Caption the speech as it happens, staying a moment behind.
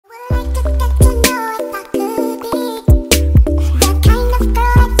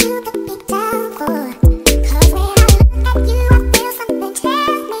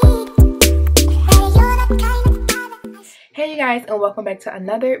guys, and welcome back to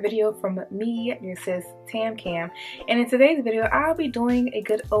another video from me, your sis Tam Cam. And in today's video I'll be doing a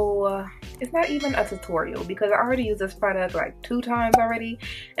good old it's not even a tutorial because I already used this product like 2 times already,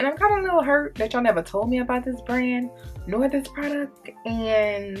 and I'm kind of a little hurt that y'all never told me about this brand nor this product,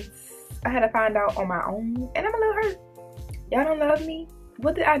 and I had to find out on my own, and I'm a little hurt. Y'all don't love me.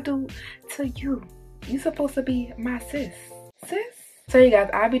 What did I do to you? You supposed to be my sis. So you guys,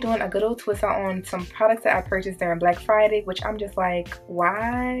 I'll be doing a good old twist on some products that I purchased during Black Friday, which I'm just like,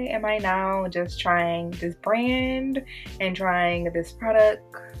 why am I now just trying this brand and trying this product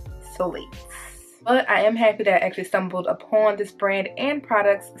so late? But I am happy that I actually stumbled upon this brand and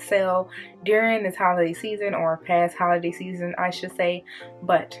products sale during this holiday season, or past holiday season I should say.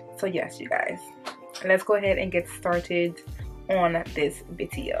 But so yes, you guys, let's go ahead and get started on this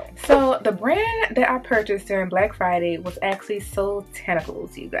video. So the brand that I purchased during Black Friday was actually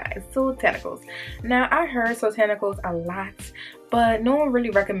Soultanicals, you guys. Soultanicals. Now I heard Soultanicals a lot, but no one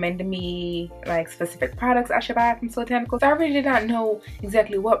really recommended me like specific products I should buy from Soultanicals. So I really did not know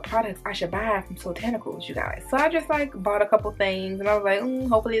exactly what products I should buy from Soultanicals, you guys. So I just like bought a couple things and I was like,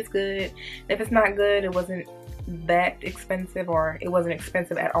 hopefully it's good. If it's not good, it wasn't that expensive, or it wasn't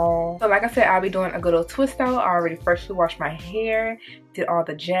expensive at all. So like I said, I'll be doing a good old twist out. I already freshly washed my hair, did all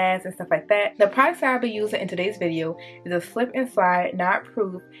the jazz and stuff like that. The products I'll be using in today's video is a slip and slide knot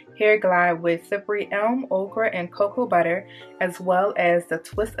proof hair glide with slippery elm, okra, and cocoa butter, as well as the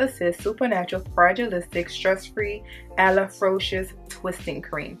Twist Assist Super Natural Fragilistic Stress-Free Alafrocious Twisting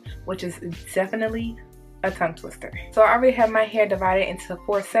Cream, which is definitely a tongue twister. So I already have my hair divided into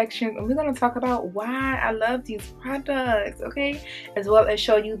 4 sections, and we're going to talk about why I love these products, okay? As well as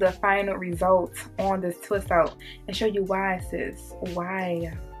show you the final results on this twist out and show you why, sis,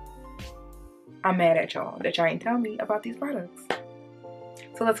 why I'm mad at y'all that y'all ain't tell me about these products.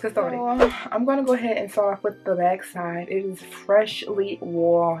 So let's get started. So, I'm going to go ahead and start off with the back side. It is freshly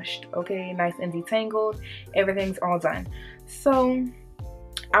washed, okay? Nice and detangled. Everything's all done. So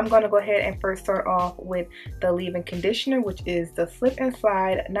I'm going to go ahead and first start off with the leave-in conditioner, which is the Slip and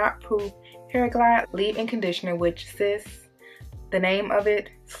Slide Knot Proof Hair Glide Leave-in Conditioner, which, sis, the name of it,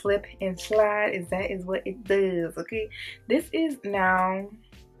 Slip and Slide, is what it does, okay? This is now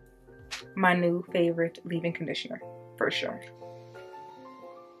my new favorite leave-in conditioner, for sure.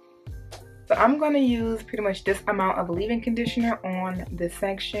 So I'm going to use pretty much this amount of leave-in conditioner on this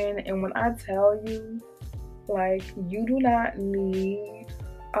section, and when I tell you, like, you do not need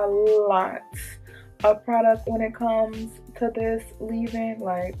a lot of product when it comes to this leave-in.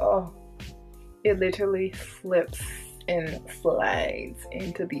 Like, oh, it literally slips and slides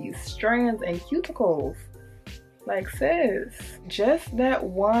into these strands and cuticles. Like, sis, just that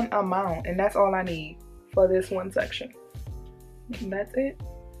one amount, and that's all I need for this one section. And that's it.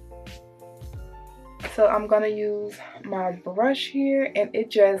 So I'm gonna use my brush here, and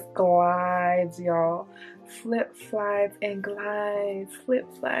it just glides, y'all. Slip, slides, and glides. Slip,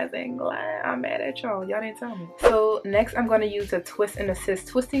 slides, and glide. I'm mad at y'all. Y'all didn't tell me. So next I'm going to use the Twist and Assist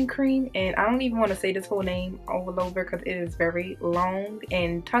Twisting Cream. And I don't even want to say this whole name all over because it is very long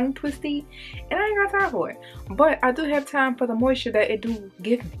and tongue twisty. And I ain't got time for it. But I do have time for the moisture that it do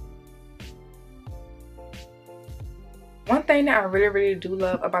give me. One thing that I really do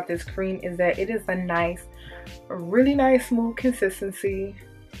love about this cream is that it is a nice, really nice smooth consistency.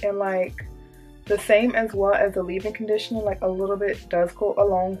 And like, the same as well as the leave-in conditioner, like a little bit does go a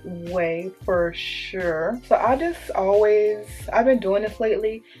long way for sure. So I've been doing this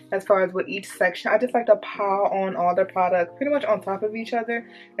lately as far as with each section. I just like to pile on all the products pretty much on top of each other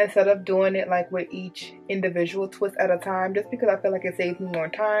instead of doing it like with each individual twist at a time, just because I feel like it saves me more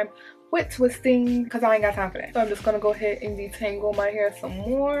time with twisting because I ain't got time for that. So I'm just gonna go ahead and detangle my hair some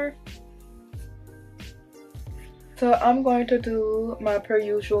more. So I'm going to do my per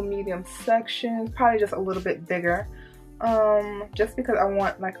usual medium sections, probably just a little bit bigger, just because I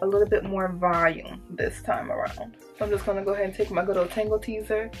want like a little bit more volume this time around. So I'm just going to go ahead and take my good old Tangle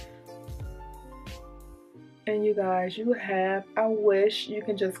Teaser. And you guys, I wish you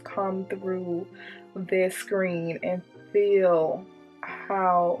can just come through this screen and feel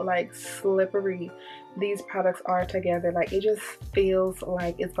how like slippery these products are together. Like, it just feels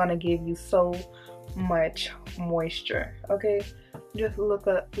like it's going to give you so much moisture, okay? Just look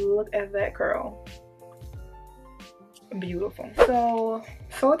at that curl. Beautiful. So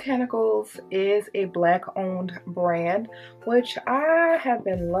Soultanicals is a Black owned brand, which I have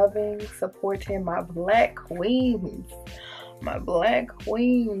been loving, supporting my Black queens.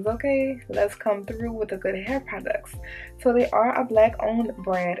 Okay, let's come through with the good hair products. So they are a Black owned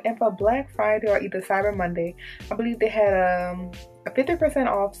brand, and for Black Friday or either Cyber Monday, I believe they had a 50%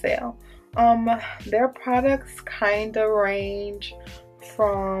 off sale Their products kind of range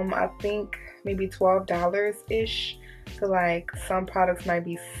from, I think, maybe $12 ish to like some products might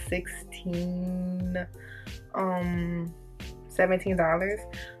be $16,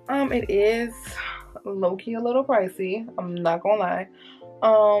 $17. It is low-key a little pricey, I'm not gonna lie.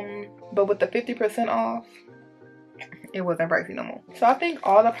 But with the 50% off, it wasn't pricey no more. So I think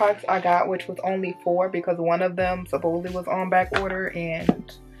all the products I got, which was only 4 because one of them supposedly was on back order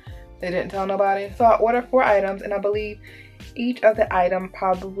and they didn't tell nobody. So I ordered 4 items, and I believe each of the item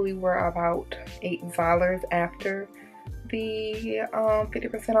probably were about $8 after the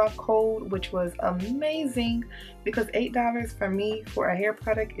 50% off code, which was amazing because $8 for me for a hair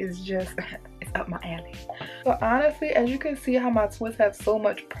product is just it's up my alley. So honestly, as you can see how my twists have so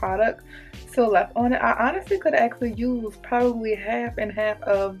much product still left on it, I honestly could actually use probably half and half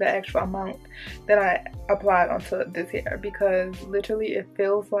of the actual amount that I applied onto this hair, because literally it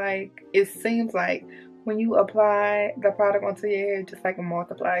seems like when you apply the product onto your hair, it just like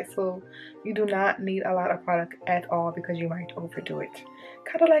multiplies. So you do not need a lot of product at all because you might overdo it.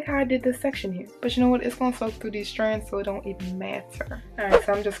 Kind of like how I did this section here. But you know what? It's going to soak through these strands, so it don't even matter. Alright,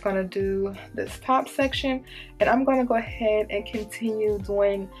 so I'm just going to do this top section. And I'm going to go ahead and continue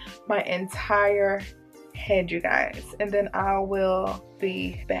doing my entire head, you guys. And then I will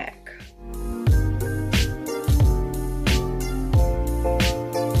be back.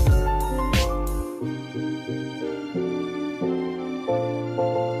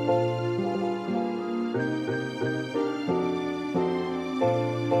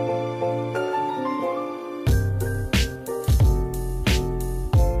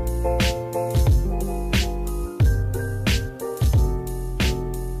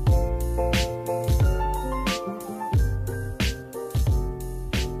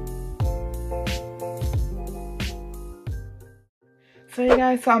 So you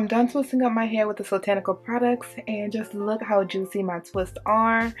guys, so I'm done twisting up my hair with the Soultanical products, and just look how juicy my twists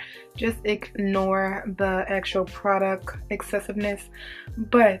are. Just ignore the actual product excessiveness,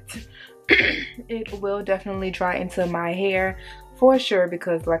 but it will definitely dry into my hair for sure,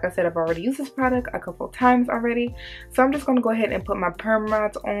 because like I said, I've already used this product a couple times already. So I'm just going to go ahead and put my perm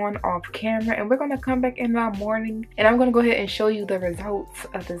rods on off camera, and we're going to come back in the morning and I'm going to go ahead and show you the results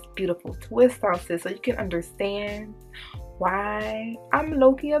of this beautiful twist process so you can understand why I'm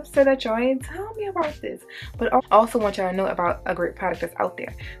low-key upset that y'all ain't tell me about this, but I also want y'all to know about a great product that's out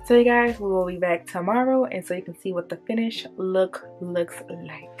there. So you guys, we will be back tomorrow, and so you can see what the finished look looks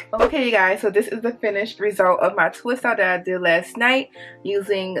like. Okay you guys, so this is the finished result of my twist out that I did last night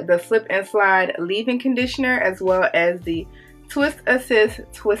using the Slip and Slide leave-in conditioner as well as the Twist Assist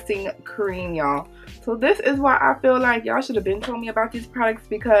twisting cream, y'all. So this is why I feel like y'all should have been telling me about these products,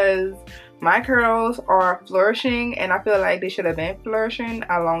 because my curls are flourishing and I feel like they should have been flourishing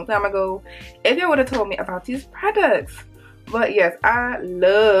a long time ago if you would have told me about these products. But yes, I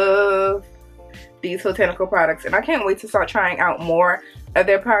love these Soultanical products, and I can't wait to start trying out more of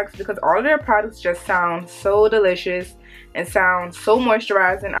their products because all of their products just sound so delicious and sound so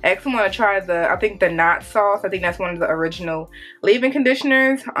moisturizing. I actually want to try I think the Knot Sauce. I think that's one of the original leave-in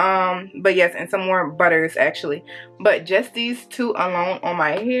conditioners. But yes, and some more butters actually. But just these two alone on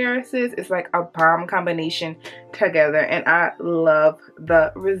my hair, sis, it's like a bomb combination together, and I love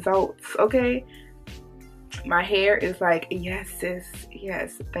the results. Okay, my hair is like, yes sis,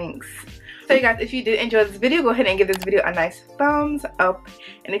 yes, thanks. So you guys, if you did enjoy this video, go ahead and give this video a nice thumbs up,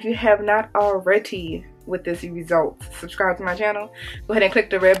 and if you have not already with this result, subscribe to my channel. Go ahead and click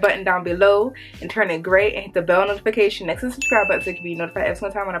the red button down below and turn it gray, and hit the bell notification next to the subscribe button so you can be notified every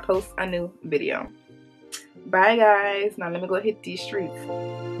single time when I post a new video. Bye guys, now let me go hit these streets.